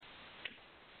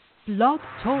Blog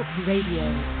Talk Radio.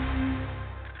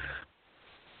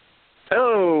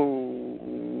 Hello,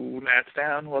 Nats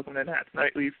Down. Welcome to Nats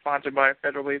Nightly, sponsored by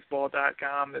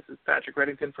FederalBaseball.com. This is Patrick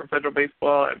Reddington from Federal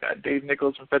Baseball. I've got Dave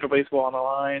Nichols from Federal Baseball on the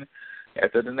line.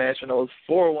 After the Nationals'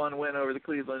 4-1 win over the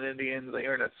Cleveland Indians, they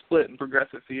earned a split in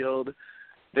Progressive Field.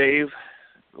 Dave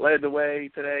led the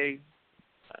way today.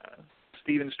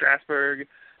 Steven Strasburg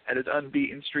had his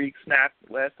unbeaten streak snapped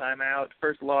last time out.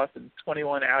 First loss in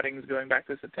 21 outings going back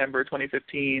to September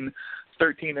 2015.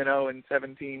 13-0 in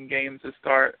 17 games to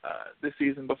start this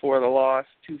season before the loss.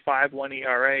 2.51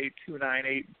 ERA,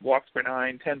 2.98 walks per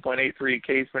nine, 10.83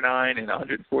 Ks per nine, and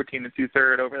 114 and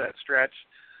two-thirds over that stretch.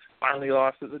 Finally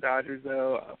lost to the Dodgers,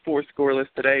 though. 4 scoreless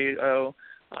today, on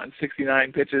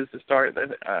 69 pitches to start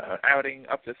the outing,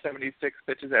 up to 76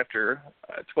 pitches after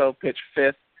 12-pitch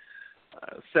fifth.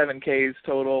 7 Ks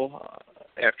total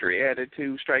after he added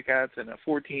 2 strikeouts in a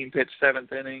 14-pitch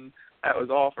seventh inning. That was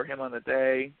all for him on the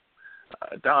day.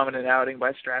 Dominant outing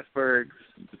by Strasburg.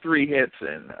 3 hits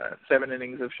and 7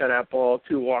 innings of shutout ball,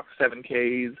 2 walks, 7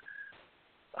 Ks,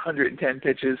 110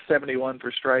 pitches, 71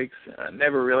 for strikes.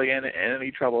 Never really in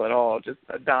any trouble at all. Just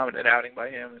a dominant outing by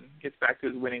him, and gets back to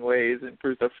his winning ways and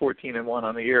proves a 14-1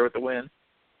 on the year with the win.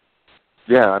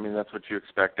 Yeah, I mean, that's what you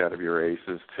expect out of your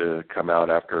aces, to come out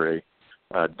after a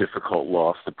difficult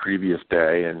loss the previous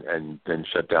day and then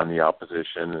shut down the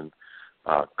opposition and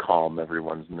calm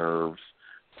everyone's nerves.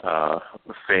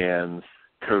 Fans,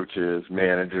 coaches,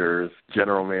 managers,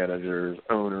 general managers,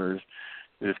 owners,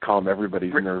 just calm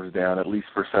everybody's nerves down, at least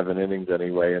for 7 innings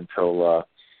anyway, until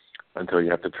you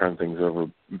have to turn things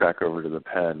back over to the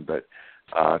pen. But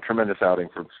tremendous outing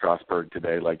from Strasburg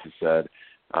today, like you said.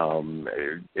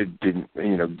 It didn't,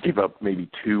 give up maybe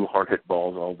 2 hard hit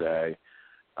balls all day.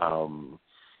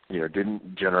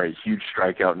 Didn't generate huge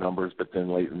strikeout numbers, but then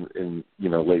late in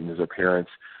his appearance,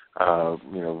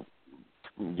 found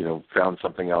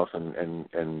something else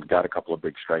and got a couple of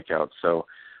big strikeouts. So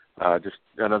just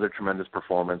another tremendous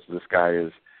performance. This guy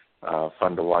is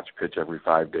fun to watch pitch every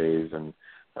 5 days, and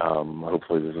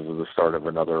hopefully this is the start of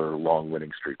another long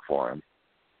winning streak for him.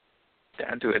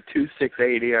 Down to a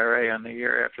 2.68 ERA on the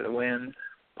year after the win.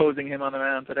 Opposing him on the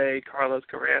mound today, Carlos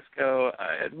Carrasco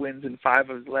had wins in 5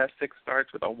 of his last 6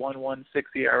 starts with a 1.16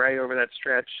 ERA over that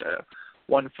stretch.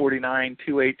 149,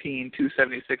 218,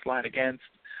 276 line against.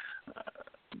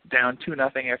 Down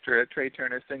 2-0 after a Trea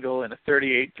Turner single in a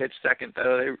 38-pitch second,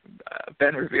 though.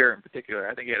 Ben Revere in particular,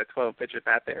 I think he had a 12-pitch at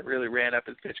bat there, really ran up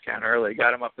his pitch count early,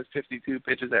 got him up to 52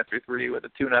 pitches after 3 with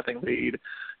a 2-0 lead.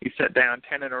 He set down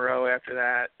 10 in a row after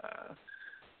that.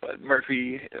 But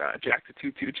Murphy jacked a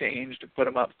 2-2 change to put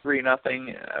him up 3-0. That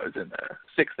was in the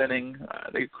 6th inning.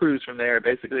 They cruised from there.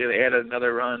 Basically, they added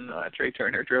another run. Trea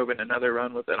Turner drove in another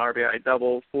run with an RBI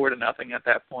double, 4-0 at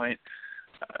that point.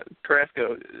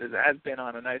 Carrasco has been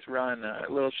on a nice run, a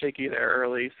little shaky there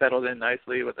early, settled in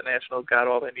nicely, but the Nationals got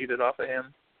all they needed off of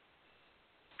him.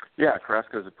 Yeah,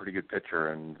 Carrasco's a pretty good pitcher,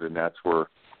 and the Nats were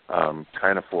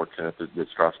kind of fortunate that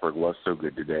Strasburg was so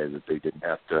good today that they didn't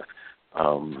have to,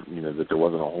 that there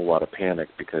wasn't a whole lot of panic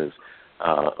because,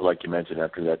 like you mentioned,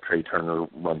 after that Trea Turner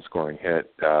run-scoring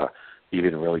hit, he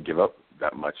didn't really give up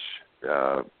that much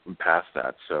past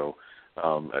that. So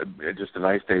just a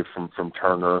nice day from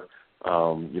Turner.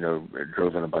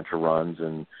 Drove in a bunch of runs,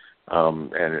 and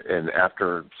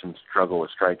after some struggle with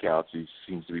strikeouts, he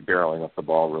seems to be barreling up the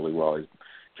ball really well. He's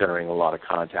generating a lot of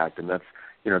contact, and that's,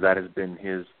 that has been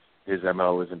his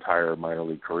MO his entire minor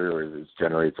league career. Is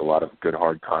generates a lot of good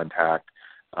hard contact.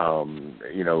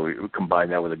 Combine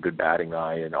that with a good batting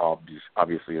eye, and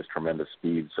obviously his tremendous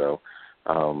speed. So,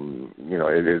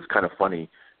 it is kind of funny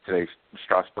today.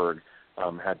 Strasburg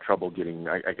had trouble getting,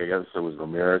 I guess it was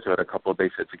Ramirez who had a couple of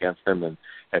base hits against him, and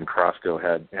Carrasco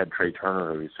had Trea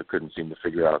Turner who he couldn't seem to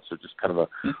figure out. So just kind of a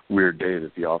weird day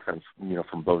that the offense,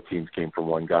 from both teams came from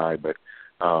one guy, but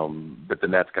the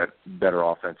Nets got better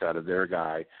offense out of their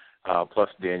guy. Plus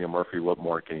Daniel Murphy, what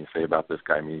more can you say about this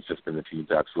guy? I mean, he's just been the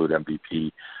team's absolute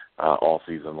MVP all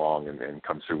season long, and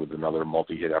comes through with another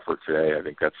multi-hit effort today. I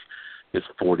think that's his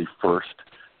 41st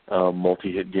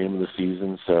multi-hit game of the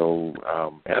season. So,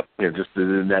 just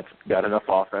the Nets got enough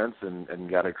offense and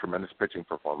got a tremendous pitching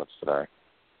performance today.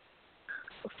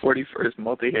 41st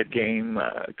multi-hit game,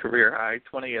 career high,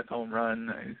 20th home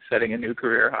run, setting a new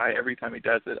career high every time he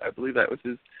does it. I believe that was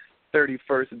his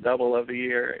 31st double of the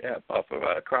year, off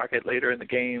of Crockett later in the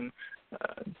game.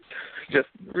 Just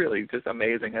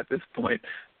amazing at this point.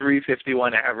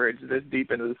 351 average this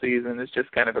deep into the season is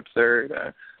just kind of absurd.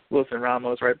 Wilson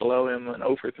Ramos right below him, an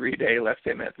 0 for 3 day, left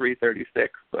him at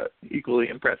 336, but equally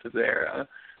impressive there.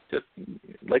 just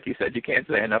like you said, you can't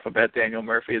say enough about Daniel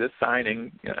Murphy. This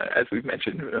signing, as we've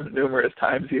mentioned numerous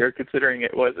times here, considering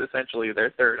it was essentially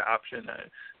their third option. I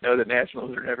know the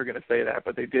Nationals are never going to say that,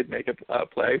 but they did make a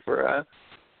play for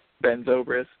Ben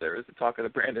Zobrist. There was the talk of the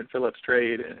Brandon Phillips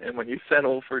trade, and when you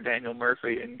settle for Daniel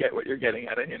Murphy and get what you're getting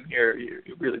out of him here, you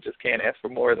really just can't ask for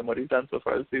more than what he's done so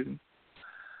far this season.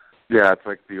 Yeah, it's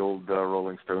like the old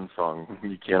Rolling Stones song.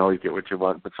 You can't always get what you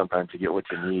want, but sometimes you get what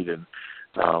you need. And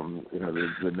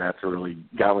the Nats really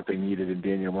got what they needed in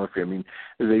Daniel Murphy. I mean,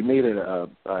 they made it a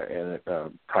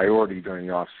priority during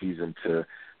the off season to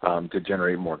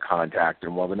generate more contact.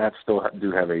 And while the Nats still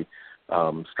do have a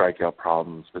strikeout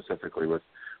problem, specifically with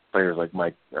players like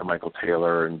Michael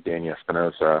Taylor and Danny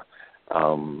Espinosa,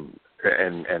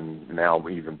 and now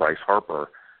even Bryce Harper.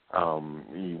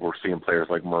 We're seeing players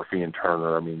like Murphy and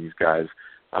Turner. I mean, these guys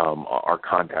are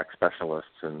contact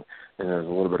specialists, and there's a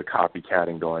little bit of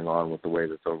copycatting going on with the way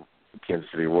that the Kansas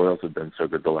City Royals have been so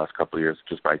good the last couple of years,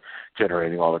 just by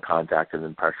generating all the contact and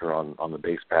then pressure on the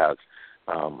base paths.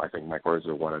 I think Mike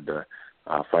Rizzo wanted to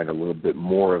find a little bit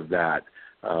more of that,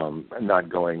 not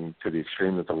going to the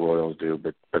extreme that the Royals do,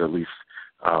 but at least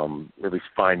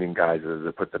finding guys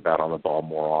that put the bat on the ball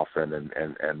more often,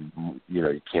 and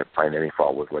you can't find any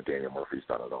fault with what Daniel Murphy's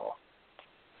done at all.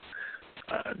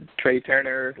 Trea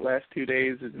Turner last 2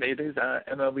 days has made his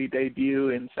MLB debut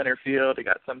in center field. He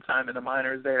got some time in the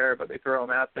minors there, but they throw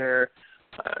him out there.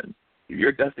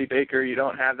 You're Dusty Baker. You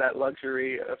don't have that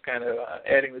luxury of kind of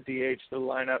adding the DH to the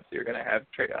lineup, so you're going to have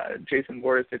Jason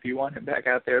Boris, if you want him back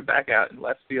out there, back out in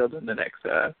left field in the next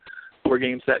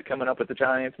 4-game set coming up with the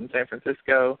Giants in San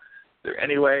Francisco. Is there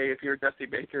any way, if you're Dusty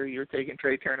Baker, you're taking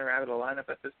Trea Turner out of the lineup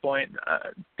at this point?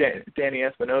 Danny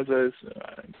Espinosa is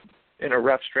in a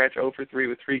rough stretch, 0 for 3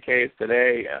 with 3 Ks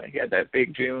today. He had that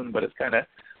big June, but it's kind of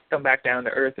come back down to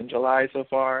earth in July so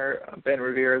far. Ben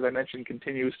Revere, as I mentioned,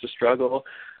 continues to struggle.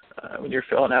 When you're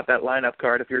filling out that lineup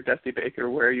card, if you're Dusty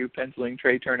Baker, where are you penciling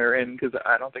Trea Turner in? Because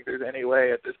I don't think there's any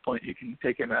way at this point you can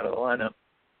take him out of the lineup.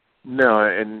 No,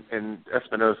 and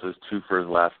Espinosa is 2 for his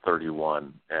last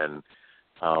 31, and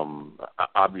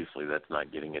obviously that's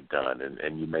not getting it done.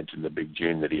 And you mentioned the big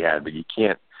June that he had, but you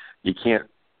can't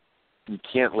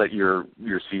let your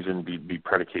season be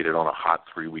predicated on a hot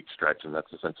 3-week stretch, and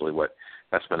that's essentially what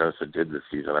Espinosa did this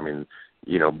season. I mean,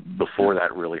 before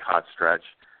that really hot stretch,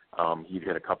 he'd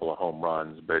hit a couple of home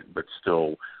runs, but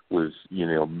still was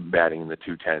batting in the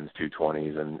 210s,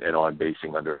 220s, and on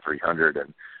basing under 300,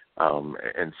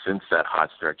 and since that hot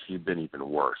stretch, he's been even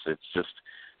worse. It's just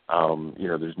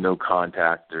there's no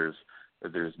contact,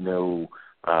 there's no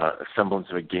semblance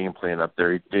of a game plan up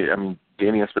there. I mean,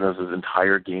 Danny Espinosa's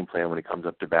entire game plan when he comes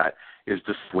up to bat is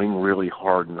to swing really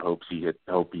hard and hope he hits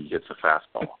a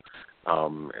fastball.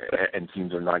 And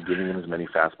teams are not giving him as many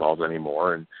fastballs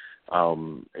anymore. And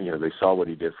they saw what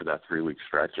he did for that 3-week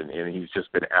stretch, and he's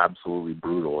just been absolutely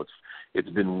brutal. It's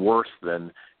been worse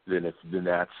than if the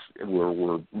Nats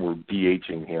were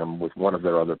DHing him with one of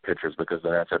their other pitchers, because the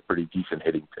Nats have pretty decent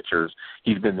hitting pitchers.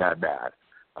 He's been that bad.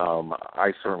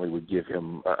 I certainly would give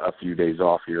him a few days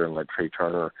off here and let Trea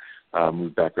Turner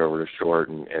move back over to short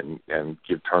and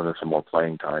give Turner some more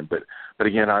playing time. But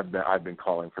again, I've been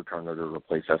calling for Turner to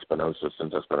replace Espinosa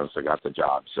since Espinosa got the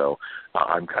job. So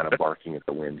I'm kind of barking at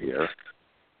the wind here.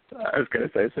 I was going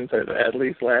to say, since at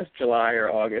least last July or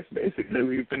August, basically,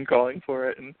 we've been calling for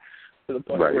it, and to the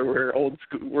point where we're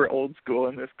old school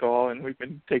in this call, and we've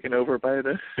been taken over by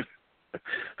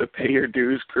the pay your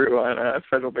dues crew on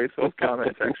Federal Baseball's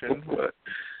comment section. But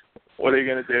what are you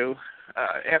going to do?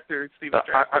 After Steven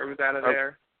Strasburg was out of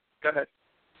there, go ahead.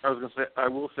 I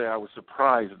will say I was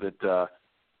surprised that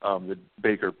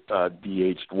Baker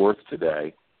DH'd Worth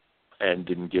today and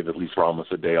didn't give at least Ramos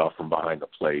a day off from behind the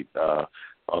plate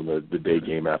on the day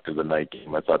game after the night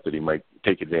game. I thought that he might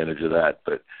take advantage of that,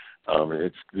 but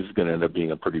this is going to end up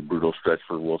being a pretty brutal stretch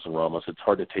for Wilson Ramos. It's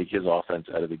hard to take his offense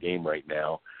out of the game right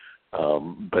now.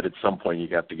 But at some point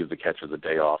you have to give the catcher the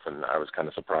day off, and I was kind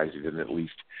of surprised he didn't at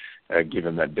least give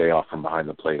him that day off from behind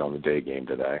the plate on the day game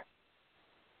today.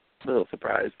 A little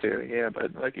surprised too, yeah.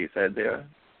 But like you said, the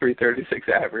 336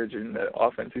 average and the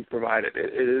offense he's provided,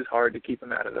 it is hard to keep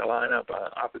him out of the lineup.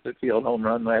 Opposite field home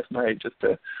run last night just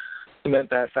to cement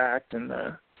that fact. And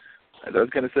as I was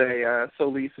going to say,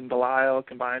 Solis and Belial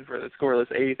combined for the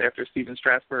scoreless 8th after Steven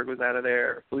Strasburg was out of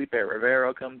there. Felipe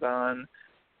Rivero comes on,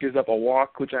 gives up a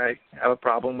walk, which I have a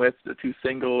problem with. The 2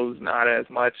 singles, not as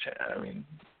much. I mean,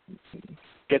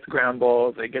 gets ground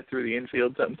balls. They get through the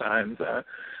infield sometimes.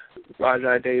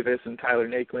 Rajai Davis and Tyler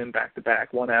Naquin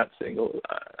back-to-back 1-out single.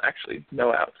 Actually,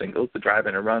 no-out singles to drive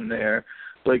in a run there.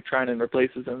 Blake Trinan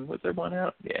replaces him with their one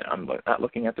out. Yeah, I'm not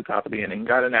looking at the top of the inning.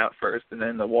 Got an out first, and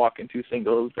then the walk and 2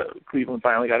 singles. Cleveland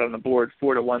finally got on the board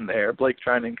 4-1 there. Blake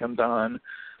Trinan comes on.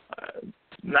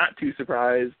 Not too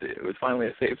surprised. It was finally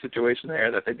a safe situation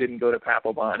there that they didn't go to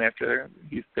Papelbon after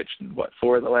he's pitched in,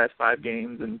 4 of the last 5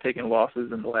 games and taken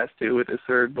losses in the last 2 with his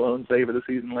 3rd blown save of the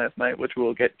season last night, which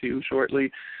we'll get to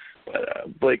shortly.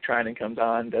 But Blake Trinan comes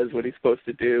on, does what he's supposed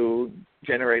to do,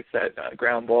 generates that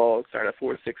ground ball, start a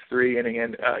 4-6-3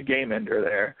 inning game ender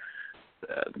there.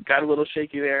 Got a little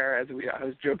shaky there. I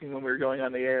was joking when we were going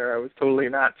on the air. I was totally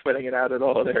not sweating it out at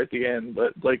all there at the end,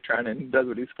 but Blake Trinan does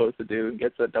what he's supposed to do and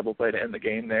gets a double play to end the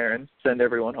game there and send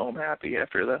everyone home happy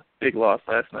after the big loss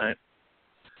last night.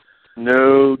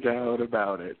 No doubt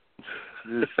about it.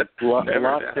 Just locked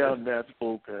down Nats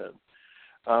bullpen.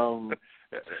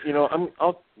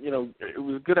 It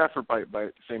was a good effort by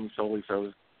Sammy Solis. I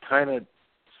was kind of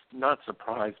not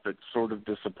surprised, but sort of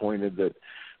disappointed that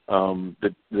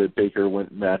Baker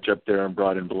went match up there and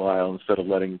brought in Belisle instead of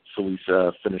letting Solis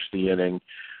finish the inning.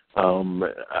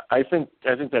 I think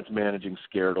that's managing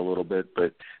scared a little bit,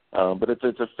 but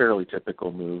it's a fairly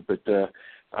typical move. But the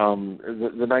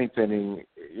 9th inning,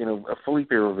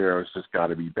 Felipe Rivera's just got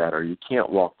to be better. You can't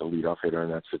walk the leadoff hitter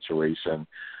in that situation.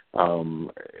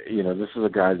 This is a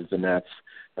guy that the Nats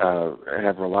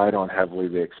have relied on heavily.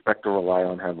 They expect to rely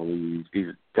on heavily. He's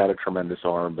got a tremendous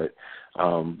arm, but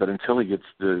until he gets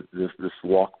this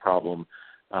walk problem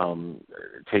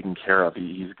taken care of,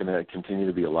 he's going to continue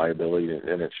to be a liability,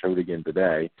 and it showed again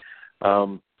today.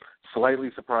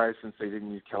 Slightly surprised, since they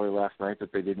didn't use Kelly last night,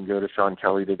 that they didn't go to Sean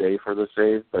Kelly today for the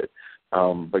save, but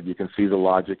you can see the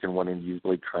logic in wanting to use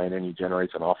Blake Trinan. He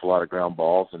generates an awful lot of ground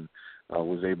balls, and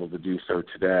was able to do so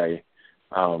today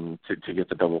to get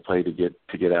the double play to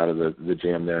get out of the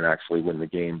jam there and actually win the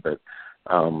game. But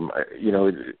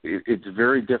it's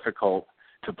very difficult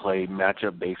to play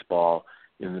matchup baseball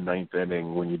in the 9th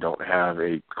inning when you don't have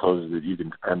a closer that you can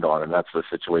depend on, and that's the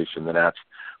situation the Nats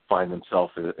find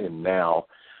themselves in now,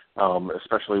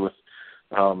 especially with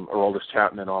Aroldis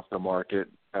Chapman off the market.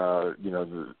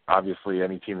 Obviously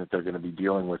any team that they're going to be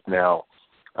dealing with now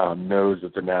knows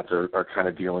that the Nats are kind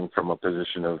of dealing from a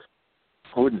position of,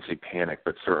 I wouldn't say panic,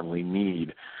 but certainly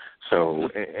need. So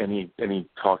any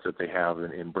talk that they have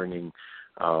in bringing,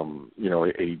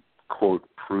 a quote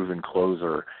proven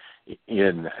closer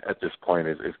in at this point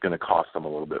is going to cost them a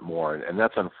little bit more, and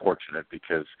that's unfortunate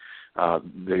because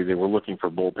they were looking for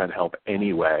bullpen help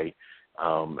anyway.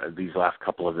 These last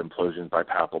couple of implosions by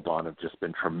Papelbon have just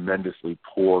been tremendously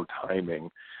poor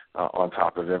timing on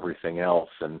top of everything else,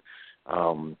 and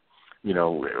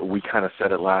we kind of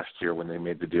said it last year when they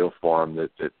made the deal for him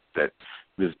that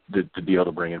the deal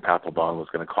to bring in Papelbon was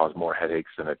going to cause more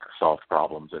headaches than it solved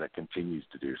problems, and it continues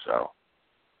to do so.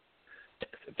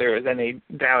 If there was any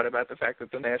doubt about the fact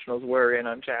that the Nationals were in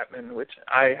on Chapman, which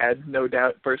I had no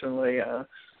doubt personally,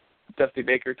 Dusty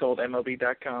Baker told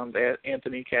MLB.com that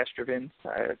Anthony Castrovince,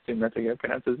 I assume that's how you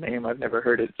pronounce his name, I've never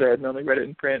heard it said, only read it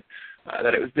in print,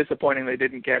 that it was disappointing they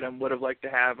didn't get him, would have liked to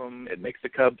have him. It makes the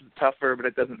Cubs tougher, but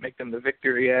it doesn't make them the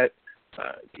victor yet.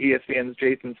 ESPN's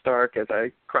Jason Stark, as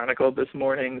I chronicled this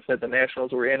morning, said the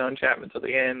Nationals were in on Chapman till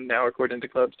the end. Now, according to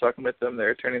Clubs talking with them,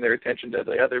 they're turning their attention to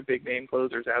the other big-name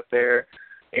closers out there,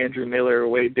 Andrew Miller,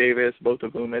 Wade Davis, both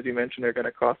of whom, as you mentioned, are going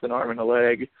to cost an arm and a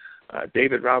leg.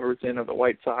 David Robertson of the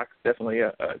White Sox, definitely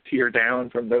a tier down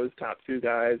from those top 2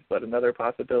 guys, but another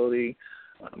possibility.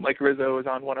 Mike Rizzo was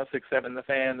on 106.7 The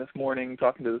Fan this morning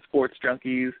talking to the sports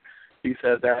junkies. He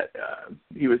said that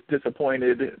he was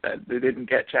disappointed that they didn't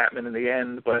get Chapman in the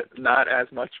end, but not as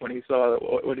much when he saw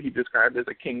what he described as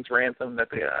a king's ransom that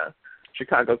the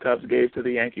Chicago Cubs gave to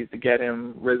the Yankees to get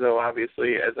him. Rizzo,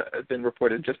 obviously, as has been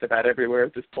reported just about everywhere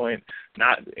at this point,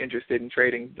 not interested in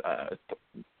trading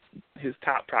his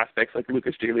top prospects like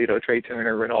Lucas Giolito, Trea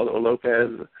Turner, Ronaldo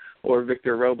Lopez, or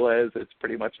Victor Robles. It's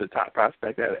pretty much the top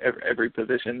prospect at every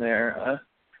position there.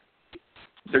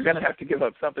 They're going to have to give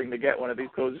up something to get one of these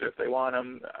closers if they want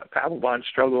him. Papelbon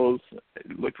struggles.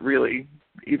 It looked really,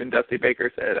 even Dusty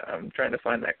Baker said, I'm trying to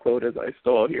find that quote as I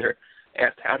stole here,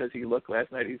 asked how does he look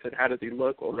last night. He said, how does he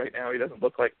look? Well, right now he doesn't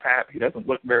look like Pap. He doesn't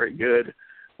look very good.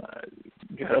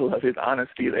 You got to love his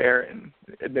honesty there and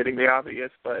admitting the obvious,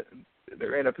 but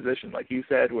they're in a position, like you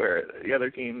said, where the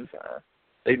other teams,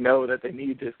 they know that they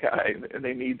need this guy, and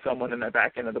they need someone in the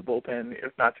back end of the bullpen,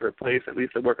 if not to replace, at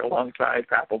least to work alongside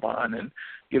Papelbon and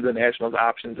give the Nationals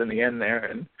options in the end there.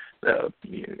 And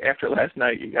after last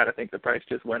night, you got to think the price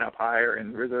just went up higher,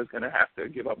 and Rizzo's going to have to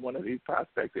give up one of these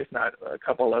prospects, if not a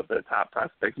couple of the top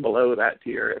prospects below that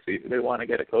tier, if they want to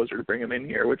get a closer to bring him in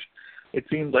here, which it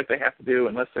seems like they have to do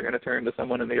unless they're going to turn to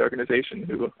someone in the organization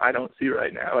who I don't see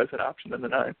right now as an option in the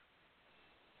ninth.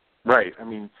 Right. I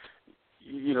mean,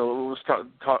 we'll start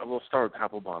with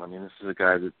Papelbon. I mean, this is a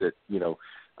guy that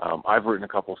I've written a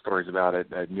couple of stories about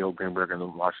it. Neil Greenberg in the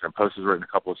Washington Post has written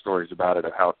a couple of stories about it,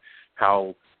 of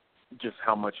how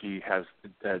much he has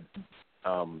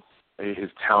his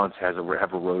talents have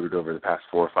eroded over the past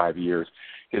 4 or 5 years.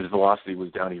 His velocity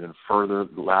was down even further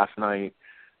last night.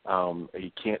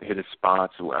 He can't hit his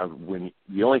spots.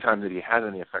 The only time that he has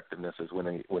any effectiveness is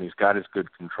when he's got his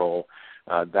good control.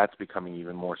 That's becoming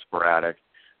even more sporadic.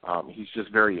 He's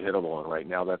just very hittable, and right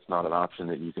now that's not an option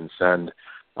that you can send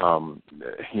to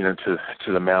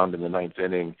the mound in the ninth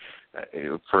inning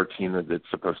for a team that's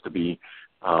supposed to be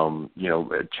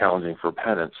challenging for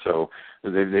pennants. So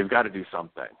they've got to do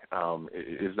something.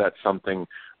 Is that something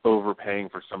overpaying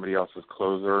for somebody else's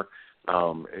closer?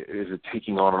 Is it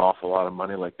taking on an awful lot of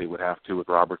money like they would have to with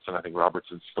Robertson? I think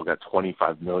Robertson's still got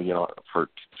 $25 million for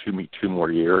two more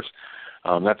years.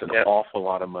 That's an awful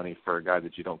lot of money for a guy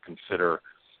that you don't consider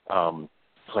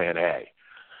Plan A.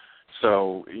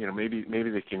 So maybe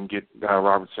they can get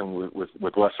Robertson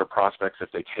with lesser prospects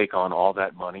if they take on all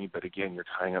that money. But again, you're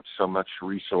tying up so much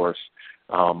resource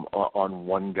on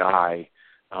one guy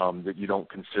that you don't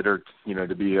consider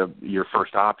to be your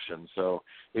first option. So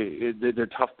they're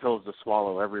tough pills to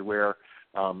swallow everywhere.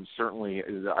 Certainly,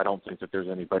 I don't think that there's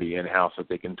anybody in-house that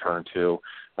they can turn to.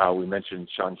 We mentioned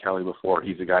Sean Kelly before.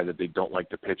 He's a guy that they don't like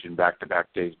to pitch in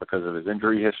back-to-back days because of his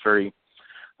injury history.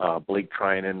 Blake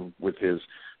Trinan with his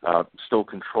still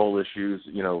control issues,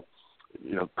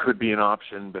 could be an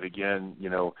option, but again,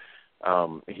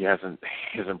 he hasn't,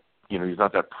 he's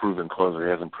not that proven closer.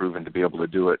 He hasn't proven to be able to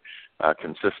do it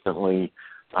consistently.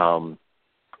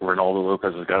 Ronaldo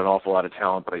Lopez has got an awful lot of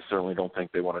talent, but I certainly don't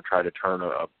think they want to try to turn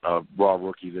a raw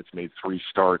rookie that's made 3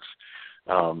 starts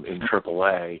in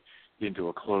AAA into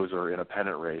a closer in a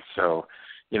pennant race. So,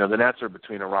 the Nats are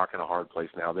between a rock and a hard place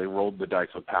now. They rolled the dice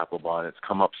with Papelbon. It's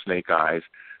come up snake eyes.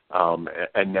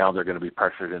 And now they're going to be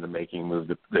pressured into making a move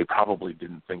that they probably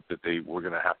didn't think that they were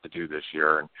going to have to do this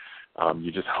year. And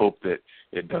you just hope that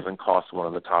it doesn't cost one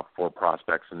of the top 4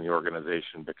 prospects in the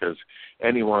organization, because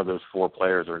any one of those 4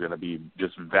 players are going to be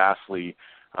just vastly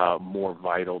more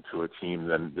vital to a team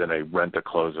than a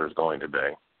rent-a-closer is going to be.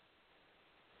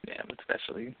 Yeah,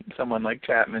 especially someone like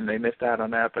Chapman. They missed out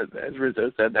on that, but as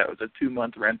Rizzo said, that was a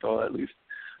 2-month rental at least.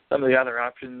 Some of the other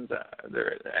options,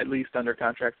 they're at least under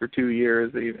contract for 2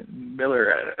 years. Even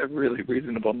Miller at a really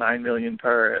reasonable $9 million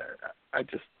per. I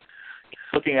just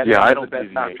looking at I it don't the best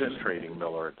see the option. Yankees trading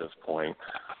Miller at this point.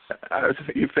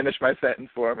 You finished my sentence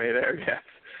for me there. Yes,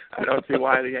 I don't see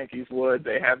why the Yankees would.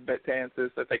 They have Betances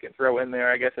that they can throw in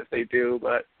there, I guess, if they do.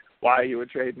 But why you would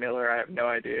trade Miller, I have no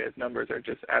idea. His numbers are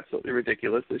just absolutely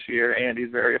ridiculous this year, and he's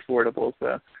very affordable.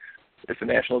 So if the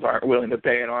Nationals aren't willing to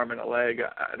pay an arm and a leg,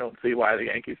 I don't see why the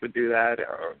Yankees would do that,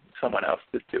 or someone else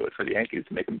just do it for the Yankees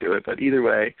to make them do it. But either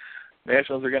way, the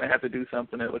Nationals are going to have to do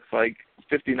something. It looks like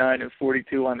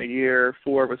 59-42 on the year,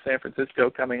 4 with San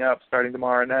Francisco coming up starting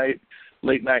tomorrow night.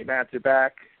 Late night Nats are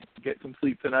back. Get some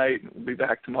sleep tonight. We'll be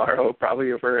back tomorrow,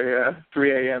 probably over a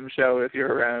 3 a.m. show if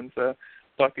you're around. So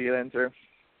talk to you then, sir.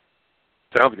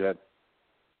 Sounds good.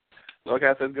 Look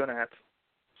out, says go Nats.